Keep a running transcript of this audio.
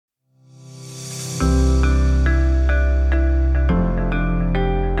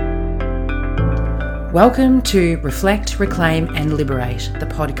Welcome to Reflect, Reclaim and Liberate, the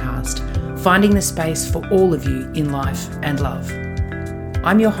podcast, finding the space for all of you in life and love.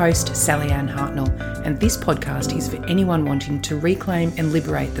 I'm your host, Sally Ann Hartnell, and this podcast is for anyone wanting to reclaim and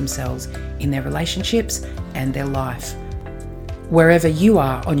liberate themselves in their relationships and their life. Wherever you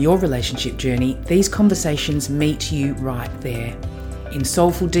are on your relationship journey, these conversations meet you right there, in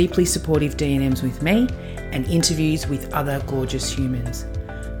soulful, deeply supportive D&Ms with me and interviews with other gorgeous humans,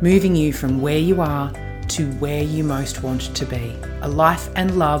 moving you from where you are to where you most want to be. A life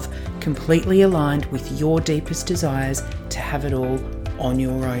and love completely aligned with your deepest desires to have it all on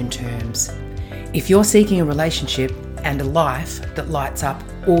your own terms. If you're seeking a relationship and a life that lights up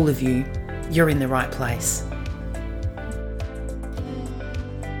all of you, you're in the right place.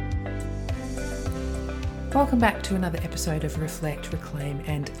 Welcome back to another episode of Reflect, Reclaim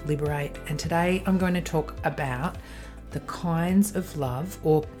and Liberate. And today I'm going to talk about the kinds of love,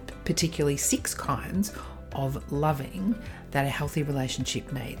 or particularly 6 kinds of loving that a healthy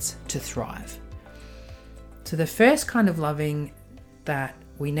relationship needs to thrive. So the first kind of loving that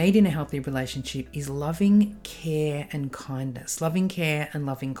we need in a healthy relationship is loving care and kindness. Loving care and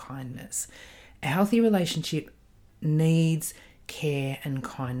loving kindness. A healthy relationship needs care and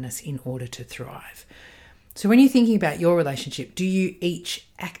kindness in order to thrive. So when you're thinking about your relationship, do you each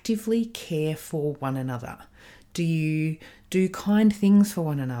actively care for one another? Do you do kind things for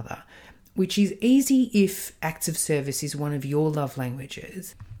one another? Which is easy if acts of service is one of your love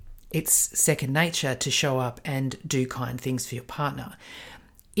languages. It's second nature to show up and do kind things for your partner.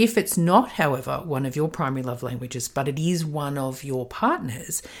 If it's not, however, one of your primary love languages, but it is one of your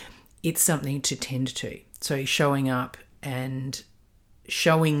partner's, it's something to tend to. So showing up and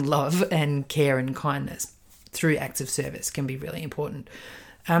showing love and care and kindness through acts of service can be really important.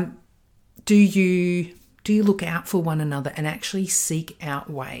 Do you look out for one another and actually seek out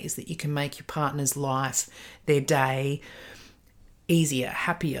ways that you can make your partner's life, their day, easier,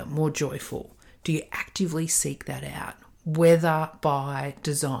 happier, more joyful? Do you actively seek that out, whether by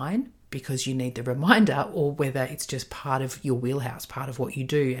design, because you need the reminder, or whether it's just part of your wheelhouse, part of what you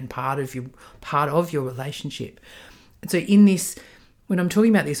do and part of your relationship? And so in this, when I'm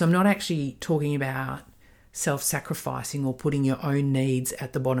talking about this, I'm not actually talking about self-sacrificing or putting your own needs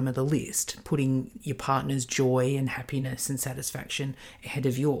at the bottom of the list, putting your partner's joy and happiness and satisfaction ahead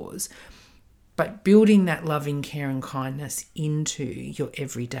of yours, but building that loving care and kindness into your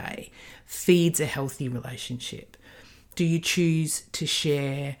everyday feeds a healthy relationship. Do you choose to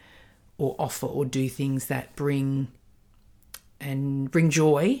share or offer or do things that bring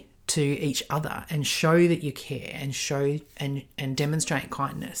joy to each other and show that you care and show and demonstrate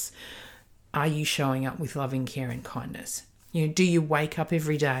kindness? Are you showing up with loving care and kindness? Do you wake up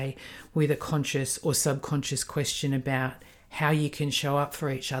every day with a conscious or subconscious question about how you can show up for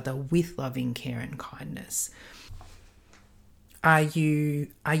each other with loving care and kindness? Are you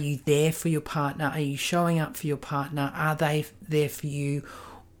there for your partner? Are you showing up for your partner? Are they there for you?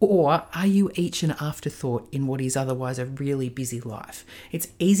 Or are you each an afterthought in what is otherwise a really busy life? It's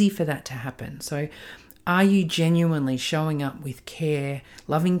easy for that to happen. So are you genuinely showing up with care,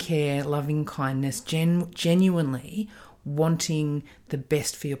 loving kindness, genuinely wanting the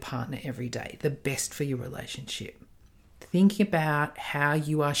best for your partner every day, the best for your relationship? Think about how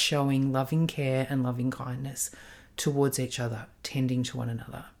you are showing loving care and loving kindness towards each other, tending to one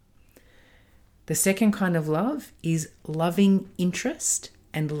another. The second kind of love is loving interest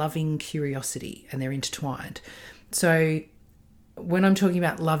and loving curiosity, and they're intertwined. So when I'm talking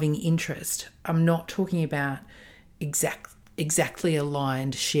about loving interest, I'm not talking about exactly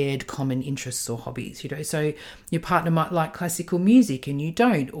aligned, shared common interests or hobbies. So your partner might like classical music and you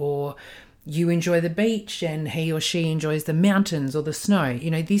don't, or you enjoy the beach and he or she enjoys the mountains or the snow.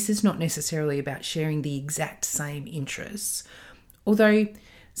 This is not necessarily about sharing the exact same interests, although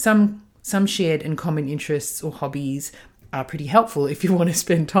some shared and common interests or hobbies are pretty helpful if you want to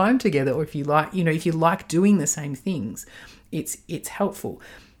spend time together, or if you like doing the same things. It's helpful.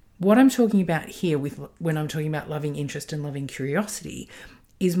 What I'm talking about here when I'm talking about loving interest and loving curiosity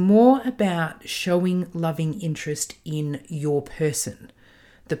is more about showing loving interest in your person,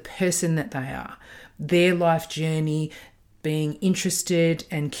 the person that they are, their life journey, being interested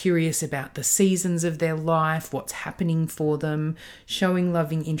and curious about the seasons of their life, what's happening for them, showing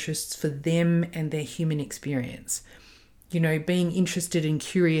loving interests for them and their human experience. Being interested and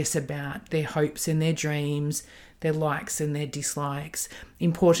curious about their hopes and their dreams, their likes and their dislikes.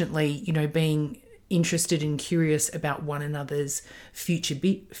 Importantly, being interested and curious about one another's future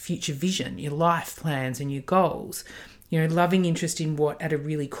vision, your life plans and your goals. Loving interest in what at a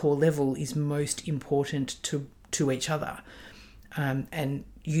really core level is most important to each other. And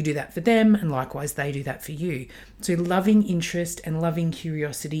you do that for them, and likewise they do that for you. So loving interest and loving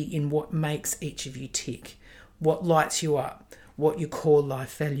curiosity in what makes each of you tick, what lights you up, what your core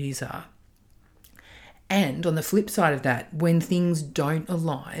life values are. And on the flip side of that, when things don't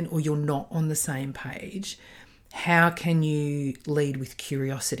align or you're not on the same page, how can you lead with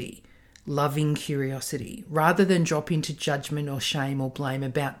curiosity, loving curiosity, rather than drop into judgment or shame or blame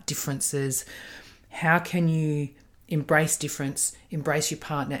about differences? How can you embrace difference, embrace your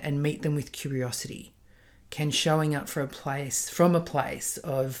partner, and meet them with curiosity? Can showing up from a place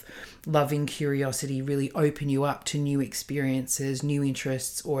of loving curiosity really open you up to new experiences, new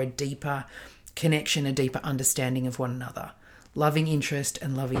interests, or a deeper connection, a deeper understanding of one another? Loving interest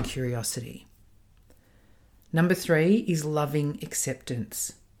and loving curiosity. Number 3 is loving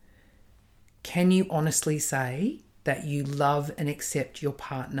acceptance. Can you honestly say that you love and accept your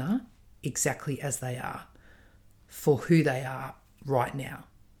partner exactly as they are, for who they are right now?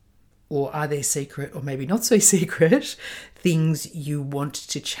 Or are there secret, or maybe not so secret, things you want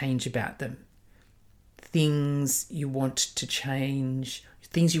to change about them? Things you want to change,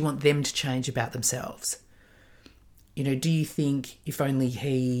 things you want them to change about themselves? You know, do you think if only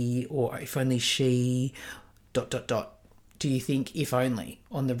he or if only she ... Do you think if only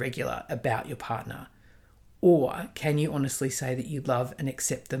on the regular about your partner? Or can you honestly say that you love and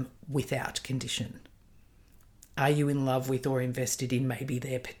accept them without condition? Are you in love with or invested in maybe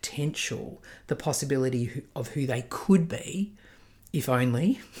their potential, the possibility of who they could be, if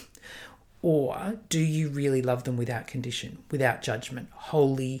only? Or do you really love them without condition, without judgment,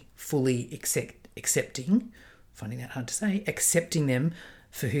 wholly, fully accepting, finding that hard to say, accepting them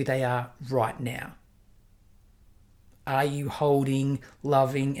for who they are right now? Are you holding,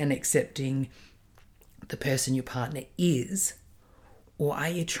 loving and accepting the person your partner is? Or are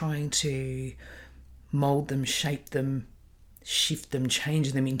you trying to mold them, shape them, shift them,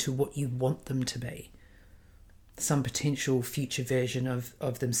 change them into what you want them to be? Some potential future version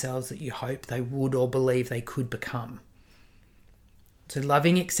of themselves that you hope they would or believe they could become. So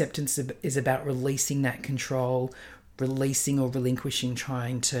loving acceptance is about releasing that control, releasing or relinquishing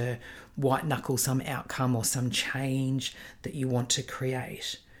trying to white knuckle some outcome or some change that you want to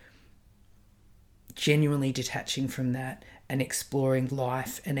create. Genuinely detaching from that and exploring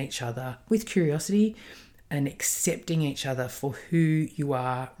life and each other with curiosity and accepting each other for who you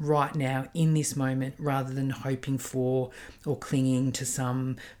are right now in this moment, rather than hoping for or clinging to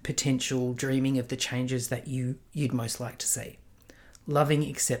some potential dreaming of the changes that you'd most like to see. Loving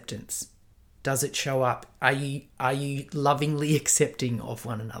acceptance. Does it show up? Are you lovingly accepting of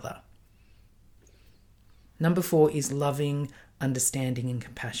one another? Number 4 is loving, understanding and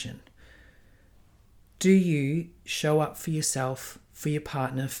compassion. Do you show up for yourself, for your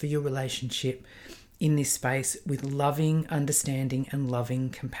partner, for your relationship in this space with loving, understanding and loving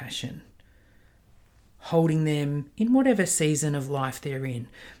compassion? Holding them in whatever season of life they're in,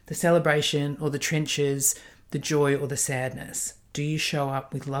 the celebration or the trenches, the joy or the sadness. Do you show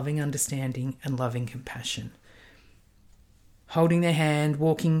up with loving understanding and loving compassion? Holding their hand,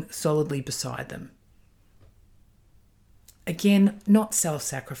 walking solidly beside them. Again, not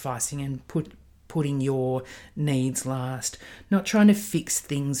self-sacrificing and putting your needs last. Not trying to fix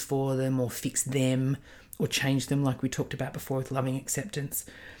things for them or fix them or change them like we talked about before with loving acceptance.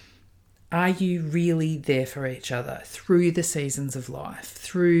 Are you really there for each other through the seasons of life,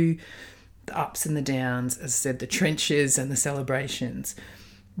 through the ups and the downs, as I said, the trenches and the celebrations,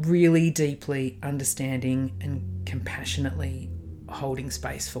 really deeply understanding and compassionately holding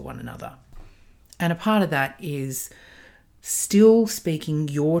space for one another? And a part of that is still speaking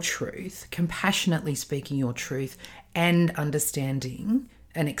your truth, compassionately speaking your truth, and understanding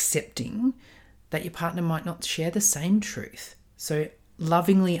and accepting that your partner might not share the same truth. So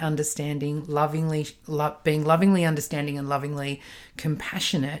lovingly understanding, being lovingly understanding and lovingly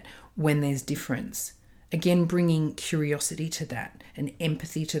compassionate when there's difference. Again, bringing curiosity to that and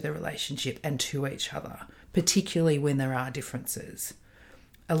empathy to the relationship and to each other, particularly when there are differences.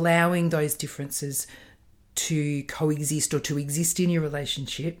 Allowing those differences to coexist or to exist in your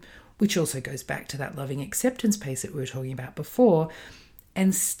relationship, which also goes back to that loving acceptance piece that we were talking about before,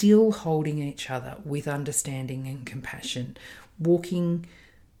 and still holding each other with understanding and compassion, walking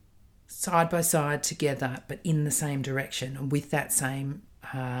side by side together, but in the same direction and with that same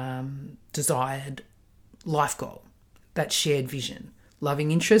desired life goal, that shared vision.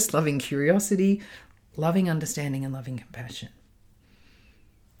 Loving interest, loving curiosity, loving understanding and loving compassion.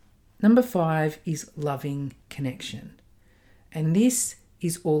 Number 5 is loving connection. And this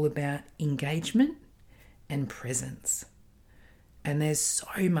is all about engagement and presence. And there's so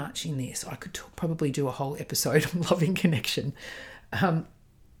much in this. I could probably do a whole episode on loving connection.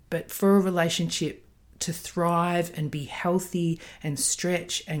 But for a relationship to thrive and be healthy and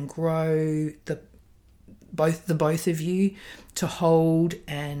stretch and grow, the both of you to hold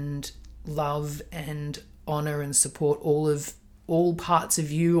and love and honor and support all parts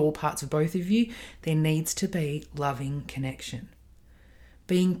of you, all parts of both of you, there needs to be loving connection.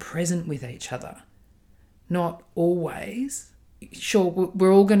 Being present with each other. Not always. Sure,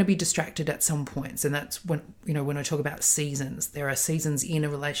 we're all going to be distracted at some points, and that's when I talk about seasons. There are seasons in a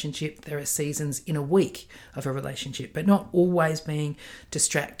relationship, there are seasons in a week of a relationship, but not always being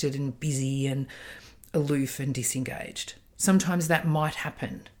distracted and busy and aloof and disengaged. Sometimes that might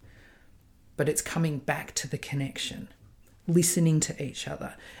happen, but it's coming back to the connection, listening to each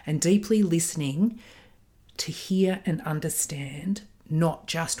other, and deeply listening to hear and understand, not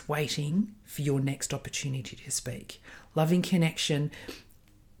just waiting for your next opportunity to speak. Loving connection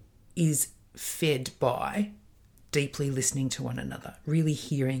is fed by deeply listening to one another, really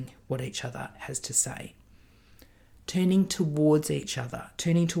hearing what each other has to say. Turning towards each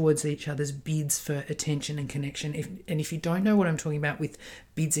other's bids for attention and connection. If you don't know what I'm talking about with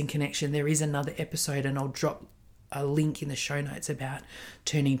bids and connection, there is another episode, and I'll drop a link in the show notes about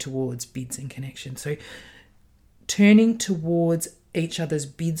turning towards bids and connection. So turning towards each other's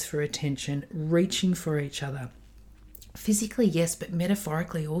bids for attention, reaching for each other. Physically, yes, but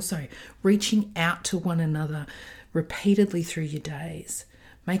metaphorically also. Reaching out to one another repeatedly through your days.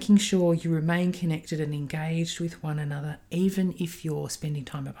 Making sure you remain connected and engaged with one another, even if you're spending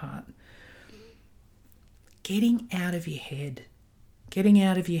time apart. Getting out of your head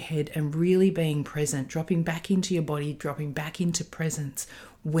and really being present, dropping back into your body, dropping back into presence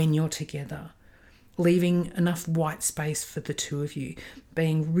when you're together. Leaving enough white space for the two of you,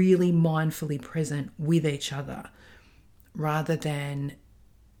 being really mindfully present with each other, rather than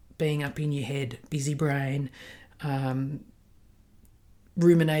being up in your head, busy brain,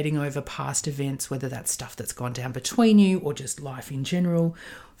 ruminating over past events, whether that's stuff that's gone down between you or just life in general,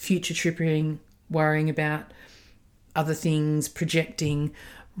 future tripping, worrying about other things, projecting.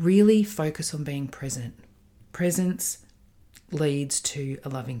 Really focus on being present. Presence leads to a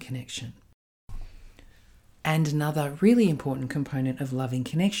loving connection. And another really important component of loving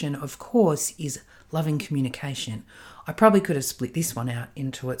connection, of course, is loving communication. I probably could have split this one out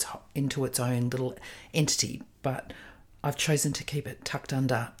into its own little entity, but I've chosen to keep it tucked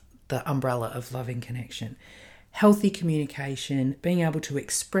under the umbrella of loving connection. Healthy communication, being able to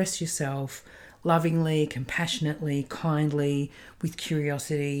express yourself lovingly, compassionately, kindly, with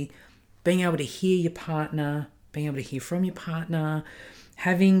curiosity, being able to hear your partner, being able to hear from your partner,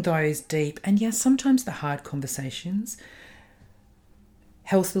 having those deep and yes, sometimes the hard conversations,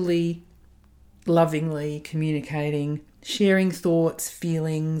 healthily, lovingly communicating, sharing thoughts,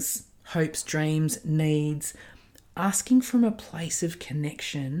 feelings, hopes, dreams, needs, asking from a place of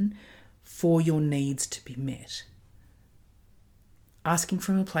connection for your needs to be met. Asking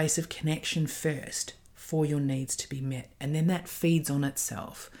from a place of connection first for your needs to be met, and then that feeds on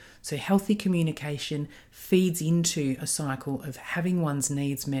itself. So healthy communication feeds into a cycle of having one's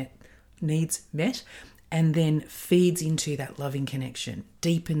needs met, and then feeds into that loving connection,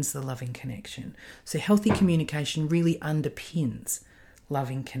 deepens the loving connection. So healthy communication really underpins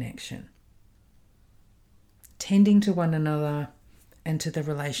loving connection. Tending to one another and to the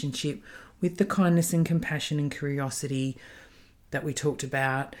relationship with the kindness and compassion and curiosity that I talked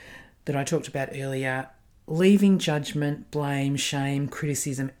about earlier, leaving judgment, blame, shame,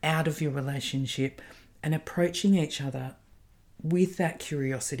 criticism out of your relationship and approaching each other with that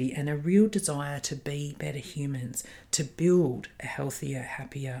curiosity and a real desire to be better humans, to build a healthier,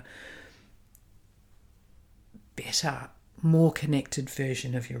 happier, better, more connected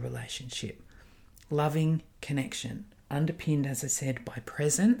version of your relationship. Loving connection, underpinned, as I said, by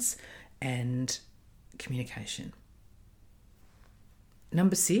presence and communication.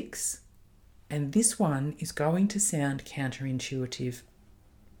 Number 6, and this one is going to sound counterintuitive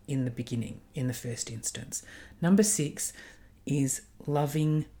in the beginning, in the first instance. Number 6 is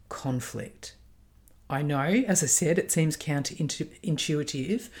loving conflict. I know, as I said, it seems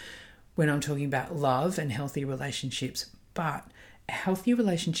counterintuitive when I'm talking about love and healthy relationships, but a healthy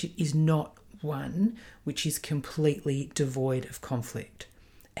relationship is not one which is completely devoid of conflict.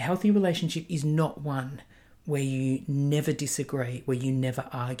 A healthy relationship is not one where you never disagree, where you never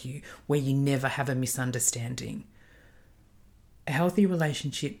argue, where you never have a misunderstanding. A healthy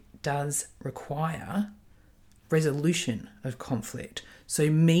relationship does require resolution of conflict. So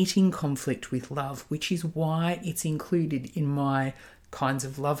meeting conflict with love, which is why it's included in my kinds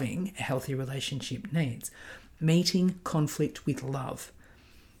of loving a healthy relationship needs. Meeting conflict with love.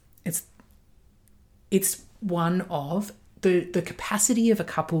 It's one of the capacity of a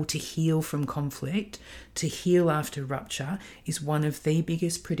couple to heal from conflict, to heal after rupture, is one of the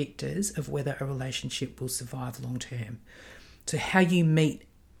biggest predictors of whether a relationship will survive long term. So how you meet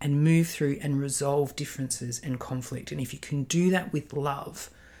and move through and resolve differences and conflict. And if you can do that with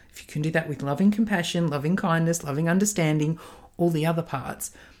love, if you can do that with loving compassion, loving kindness, loving understanding, all the other parts,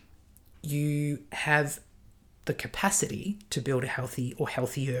 you have the capacity to build a healthy or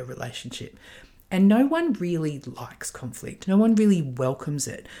healthier relationship. And no one really likes conflict. No one really welcomes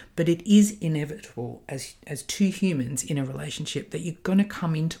it. But it is inevitable as two humans in a relationship that you're going to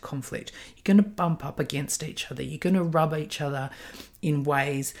come into conflict. You're going to bump up against each other. You're going to rub each other in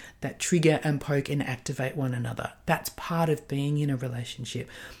ways that trigger and poke and activate one another. That's part of being in a relationship.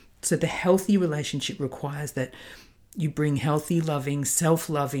 So the healthy relationship requires that you bring healthy, loving,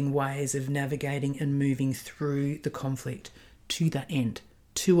 self-loving ways of navigating and moving through the conflict to the end,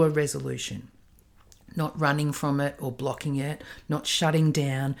 to a resolution. Not running from it or blocking it, not shutting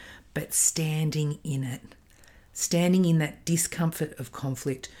down, but standing in it. Standing in that discomfort of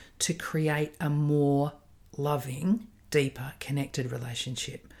conflict to create a more loving, deeper, connected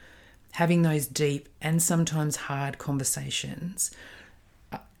relationship. Having those deep and sometimes hard conversations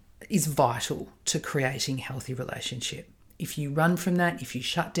is vital to creating a healthy relationship. If you run from that, if you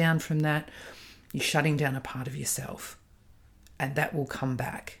shut down from that, you're shutting down a part of yourself. And that will come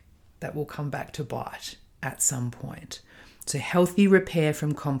back. That will come back to bite at some point. So healthy repair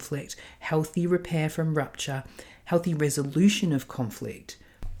from conflict, healthy repair from rupture, healthy resolution of conflict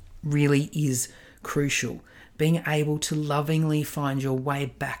really is crucial. Being able to lovingly find your way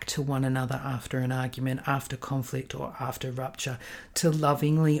back to one another after an argument, after conflict or after rupture, to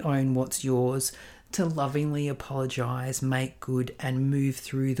lovingly own what's yours, to lovingly apologize, make good and move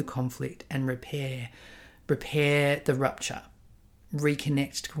through the conflict and repair the rupture.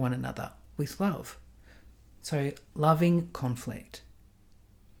 Reconnect to one another with love. So loving conflict.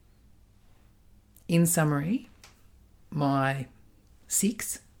 In summary, my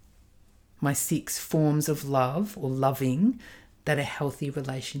six forms of love or loving that a healthy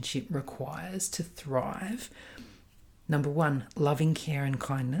relationship requires to thrive. Number 1, loving care and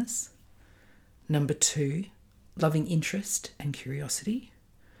kindness. Number 2, loving interest and curiosity.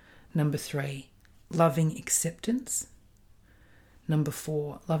 Number 3, loving acceptance. Number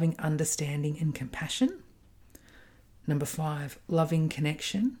 4, loving understanding and compassion. Number 5, loving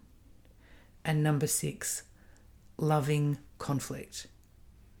connection. And number 6, loving conflict.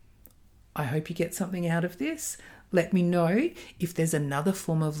 I hope you get something out of this. Let me know if there's another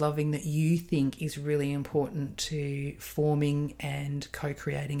form of loving that you think is really important to forming and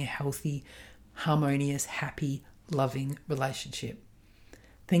co-creating a healthy, harmonious, happy, loving relationship.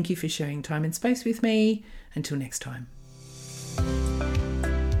 Thank you for sharing time and space with me. Until next time.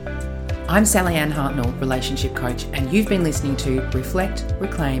 I'm Sally Ann Hartnell, relationship coach, and you've been listening to Reflect,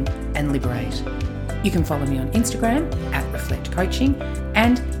 Reclaim and Liberate. You can follow me on Instagram @Reflect Coaching,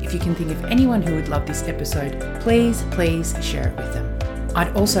 and if you can think of anyone who would love this episode, please share it with them.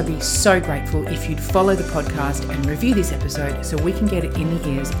 I'd also be so grateful if you'd follow the podcast and review this episode so we can get it in the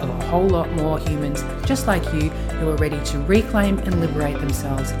ears of a whole lot more humans just like you who are ready to reclaim and liberate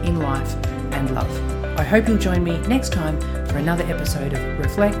themselves in life and love. I hope you'll join me next time for another episode of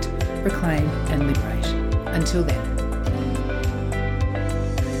Reflect, Reclaim and Liberate. Until then.